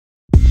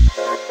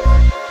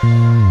Go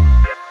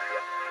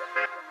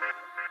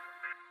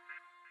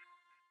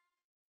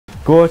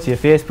to your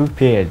Facebook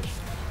page.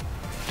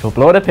 To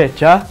upload a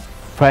picture,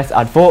 press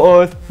Add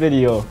Photos,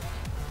 Video.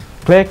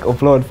 Click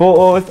Upload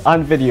Photos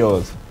and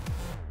Videos.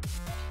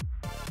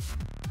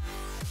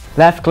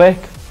 Left click.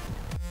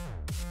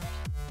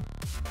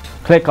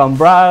 Click on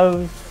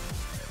Browse.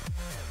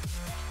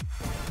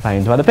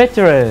 Find where the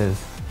picture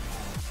is.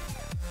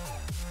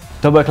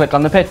 Double click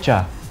on the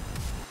picture.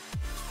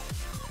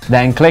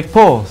 Then click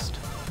Post.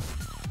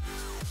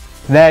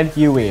 Then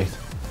you wait.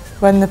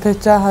 When the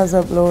picture has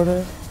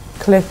uploaded,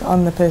 click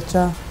on the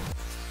picture,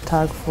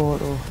 tag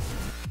photo.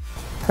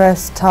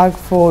 Press tag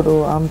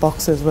photo and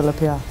boxes will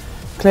appear.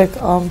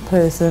 Click on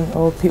person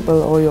or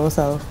people or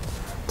yourself.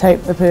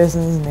 Type the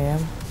person's name.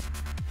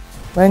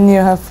 When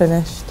you have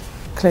finished,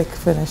 click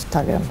Finish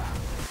Tagging.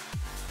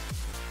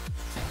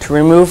 To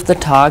remove the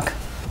tag,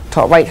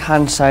 top right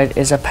hand side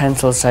is a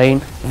pencil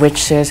sign which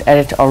says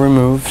Edit or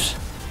Removes.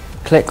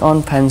 Click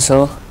on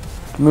Pencil,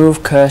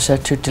 move cursor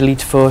to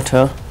Delete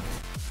Photo.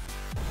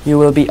 You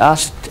will be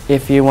asked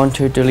if you want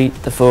to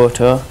delete the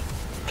photo.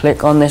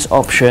 Click on this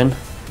option,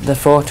 the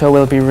photo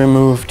will be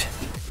removed.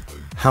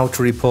 How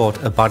to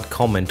report a bad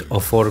comment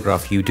or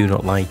photograph you do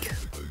not like.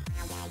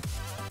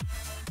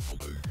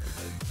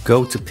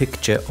 Go to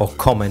Picture or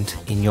Comment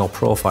in your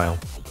profile.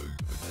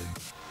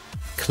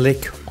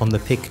 Click on the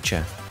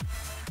picture.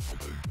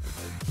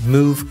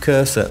 Move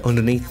cursor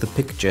underneath the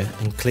picture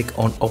and click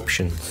on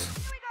Options.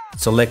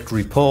 Select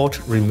Report,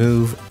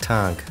 Remove,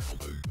 Tag.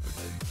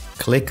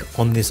 Click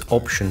on this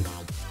option.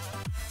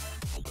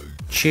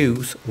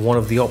 Choose one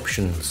of the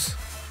options.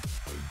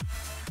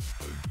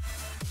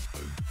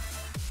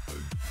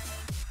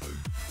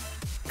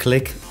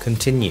 Click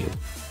Continue.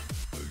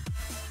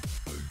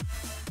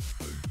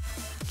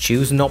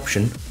 Choose an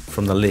option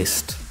from the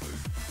list.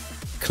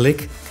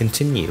 Click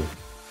Continue.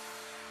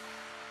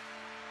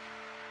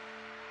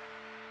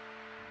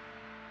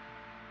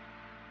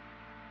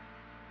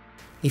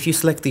 If you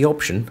select the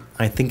option,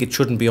 I think it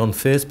shouldn't be on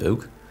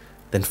Facebook,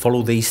 then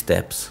follow these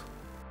steps.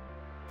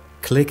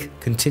 Click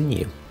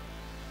Continue.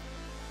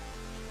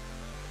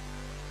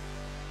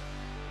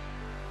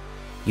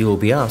 You will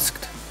be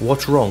asked,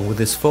 what's wrong with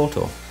this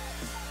photo?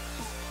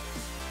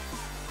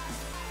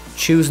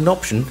 Choose an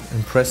option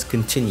and press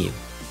Continue.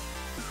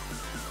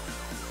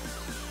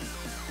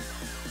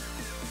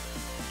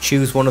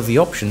 Choose one of the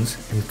options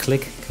and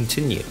click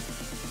Continue.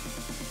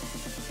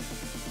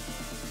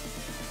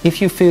 If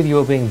you feel you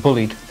are being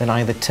bullied, then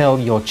either tell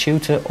your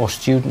tutor or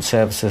student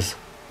services.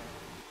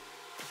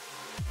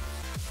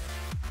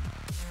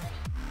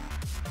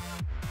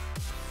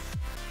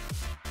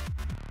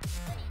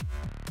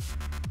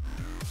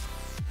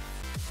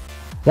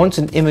 Once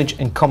an image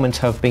and comment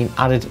have been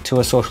added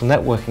to a social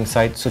networking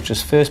site such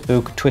as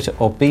Facebook, Twitter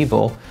or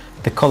Bebo,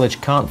 the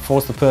college can't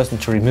force the person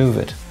to remove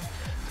it.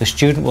 The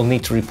student will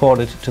need to report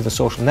it to the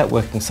social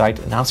networking site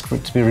and ask for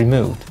it to be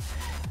removed.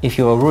 If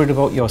you are worried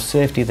about your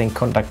safety, then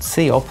contact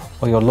CEOP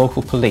or your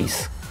local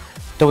police.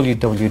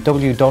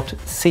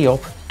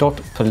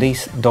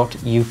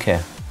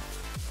 www.ceop.police.uk